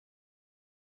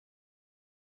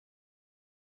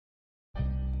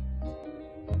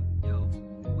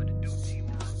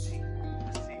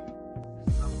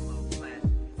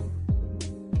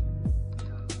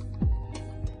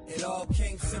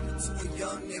simple to a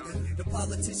young nigga. The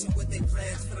politician with their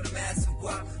plans for the massive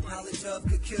guap. Knowledge of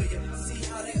could kill you. See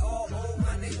how they all hold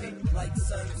my nigga. Like the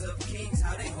sons of kings,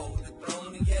 how they hold the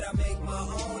throne. And yet I make my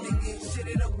own and get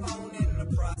shitted up on in the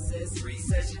process.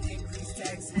 Recession, increased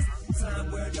taxes.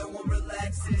 Time where no one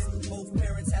relaxes. Both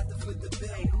parents have to foot the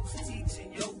bill. Who's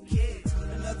teaching your kids?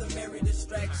 Another merry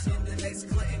distraction. The next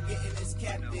Clinton getting his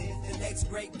captive. The next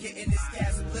great getting his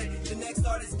gas split. The next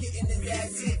artist getting his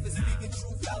ass hit for speaking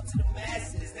truth out to the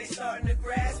masses. They starting to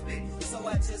grasp it, so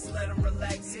I just let them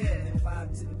relax here and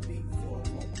vibe to the beat for a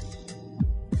moment.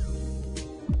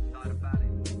 Thought about it.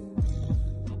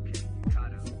 Okay,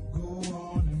 caught up. Go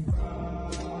on and cry.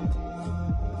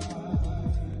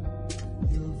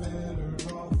 You're better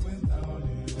off without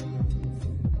it.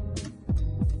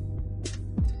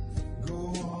 Go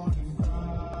on and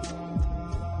cry.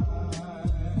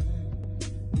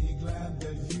 Be glad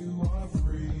that you are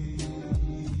free.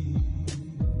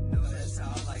 No, that's how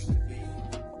I like to be.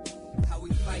 How we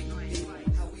fight to be,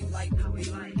 how we like to be.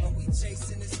 Are we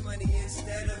chasing this money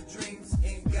instead of dreams?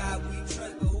 In God we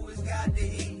trust, but who is God to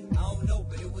he? I don't know,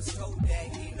 but it was told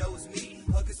that he knows me.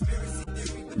 A conspiracy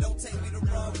theory, but don't take me the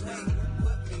wrong way.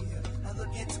 Put me here, I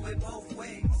look into it both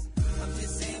ways. I'm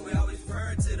just saying we always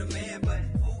refer to the man, but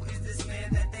who is this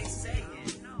man that they saying?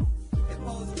 It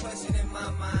poses a question in my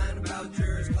mind about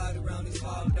jurors clouded around these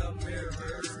fogged up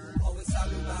mirrors. Always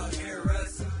talking about hear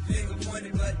us, finger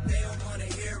pointed, but they don't wanna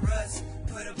hear us.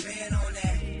 Put a ban on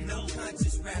that, no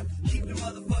conscious rap. Keep the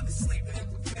motherfuckers sleeping and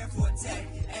prepare for attack.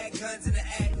 Add guns in the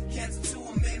act, cancel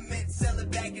 2 amendments, sell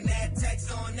it back and add tax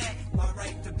on that. My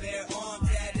right to bear arms,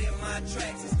 add in my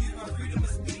tracks. Excuse my freedom of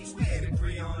speech, we ain't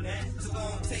agree on that. So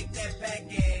gon' take that back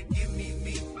and